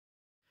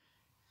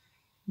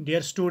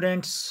Dear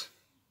students,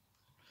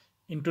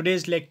 in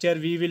today's lecture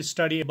we will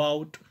study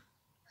about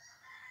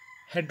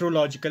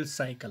hydrological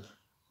cycle,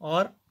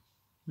 or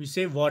we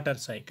say water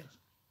cycle.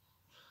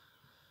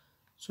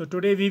 So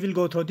today we will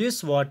go through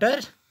this water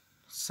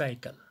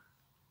cycle.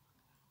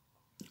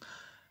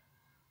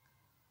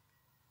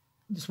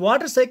 This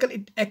water cycle,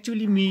 it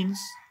actually means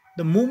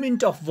the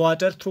movement of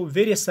water through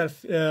various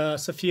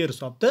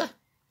spheres of the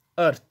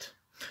earth.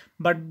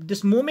 But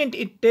this movement,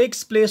 it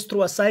takes place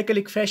through a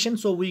cyclic fashion,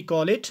 so we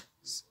call it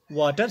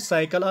water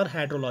cycle or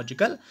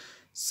hydrological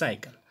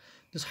cycle.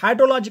 This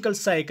hydrological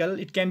cycle,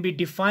 it can be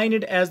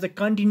defined as the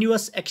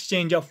continuous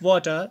exchange of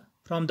water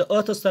from the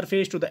earth's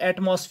surface to the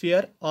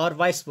atmosphere or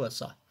vice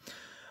versa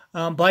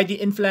by the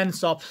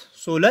influence of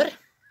solar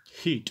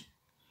heat.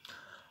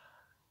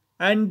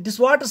 And this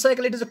water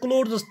cycle, it is a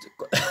closed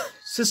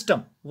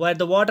system where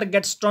the water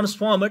gets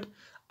transformed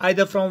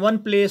either from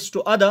one place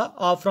to other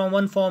or from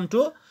one form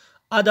to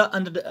other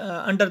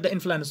under the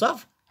influence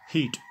of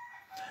heat.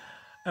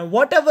 And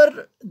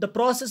whatever the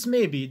process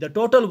may be, the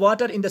total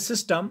water in the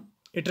system,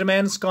 it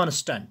remains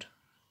constant.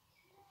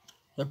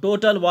 The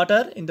total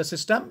water in the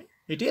system,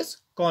 it is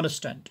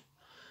constant.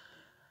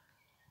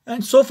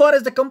 And so far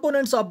as the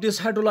components of this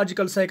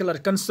hydrological cycle are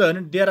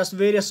concerned, there are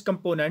various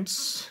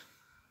components.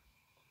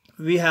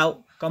 We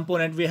have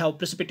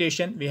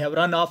precipitation, we have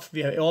runoff,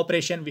 we have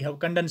evaporation, we have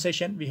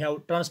condensation, we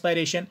have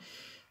transpiration,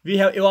 we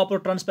have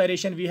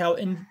evapotranspiration, we have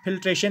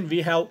infiltration,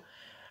 we have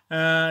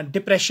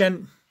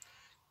depression,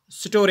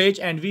 storage,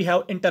 and we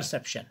have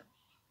interception.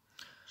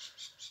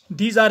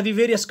 These are the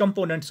various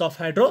components of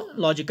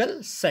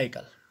hydrological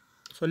cycle.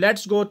 So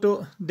let's go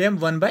to them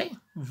one by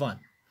one.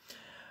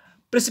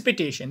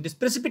 Precipitation. This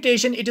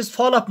precipitation, it is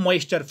fall of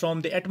moisture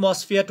from the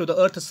atmosphere to the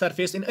earth's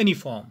surface in any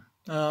form.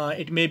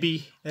 It may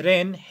be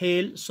rain,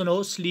 hail,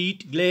 snow,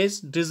 sleet,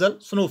 glaze, drizzle,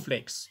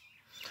 snowflakes.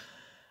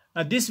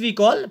 This we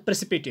call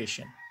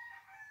precipitation.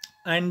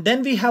 And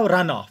then we have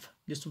runoff.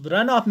 This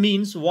runoff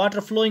means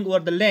water flowing over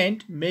the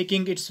land,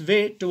 making its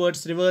way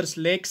towards rivers,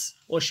 lakes,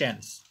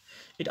 oceans.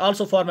 It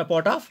also forms a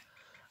part of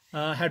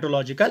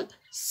hydrological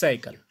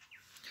cycle.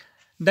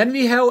 Then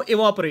we have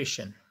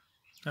evaporation.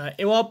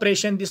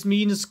 Evaporation, this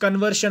means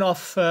conversion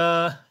of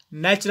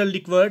natural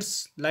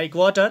liquids like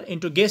water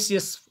into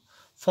gaseous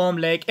form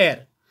like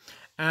air.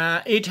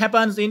 It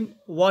happens in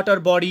water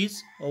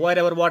bodies.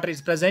 Wherever water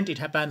is present, it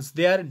happens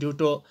there due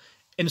to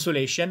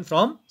insolation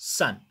from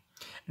sun.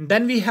 And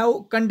then we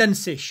have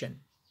condensation.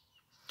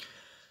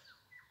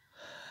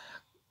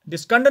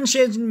 This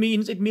condensation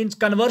means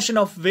conversion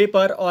of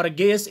vapor or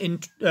gas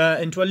into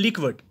a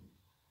liquid.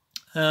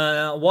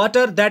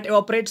 Water that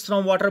evaporates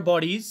from water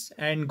bodies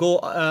and go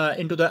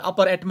into the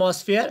upper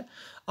atmosphere.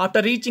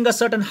 After reaching a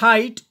certain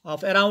height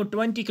of around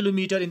 20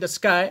 kilometers in the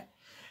sky,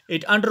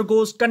 it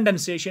undergoes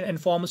condensation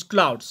and forms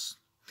clouds.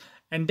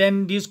 And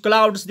then these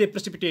clouds, they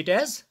precipitate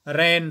as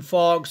rain,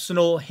 fog,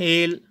 snow,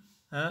 hail,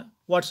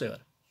 whatsoever.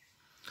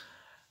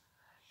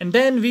 And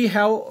then we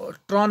have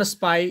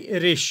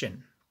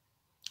transpiration.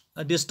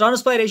 This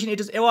transpiration,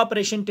 it is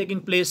evaporation taking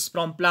place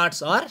from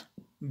plants or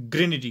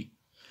greenery.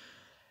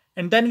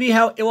 And then we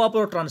have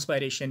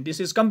evapotranspiration. This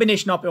is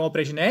combination of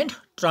evaporation and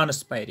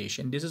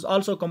transpiration. This is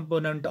also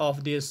component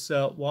of this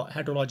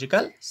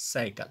hydrological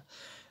cycle.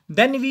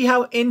 Then we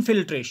have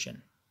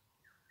infiltration.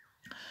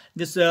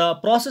 This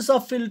process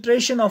of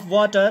filtration of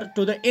water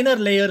to the inner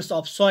layers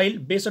of soil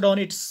based on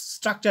its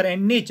structure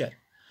and nature.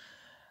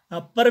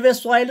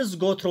 Pervious soils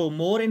go through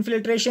more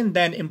infiltration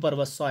than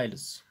impervious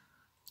soils.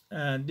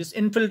 This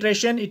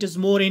infiltration, it is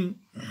more in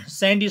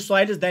sandy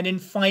soils than in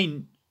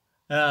fine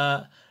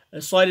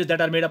soils that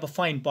are made up of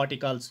fine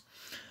particles.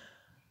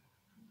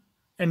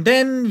 And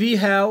then we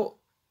have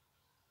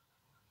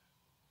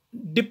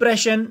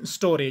depression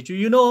storage.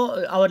 You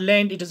know, our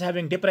land, it is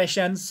having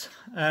depressions.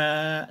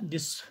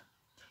 This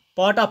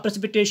part of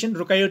precipitation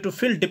required to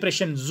fill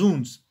depression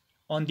zones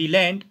on the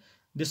land.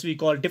 This we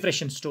call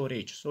depression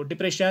storage. So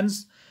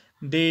depressions,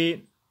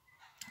 they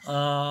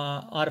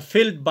are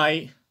filled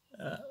by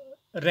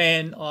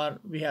rain, or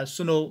we have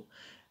snow,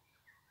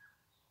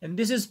 and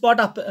this is part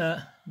of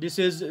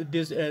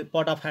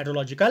part of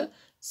hydrological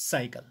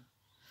cycle.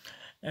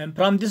 And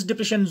from this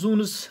depression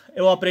zones,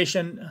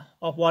 evaporation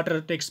of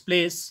water takes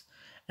place,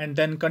 and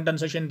then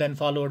condensation, then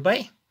followed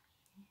by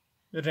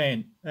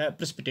rain,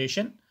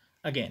 precipitation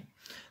again.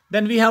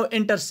 Then we have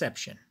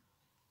interception.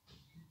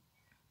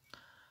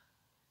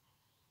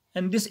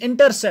 And this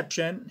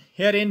interception,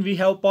 herein we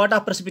have part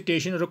of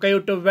precipitation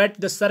required to wet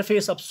the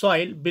surface of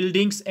soil,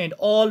 buildings, and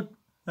all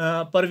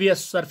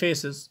pervious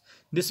surfaces.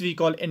 This we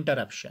call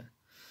interruption.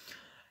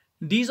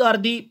 These are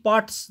the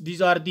parts,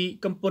 these are the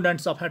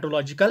components of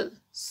hydrological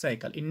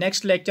cycle. In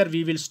next lecture,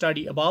 we will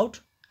study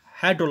about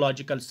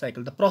hydrological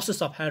cycle, the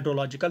process of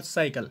hydrological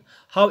cycle,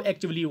 how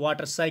actually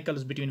water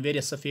cycles between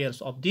various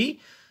spheres of the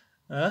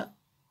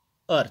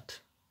earth.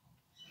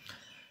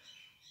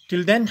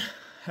 Till then,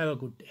 have a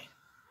good day.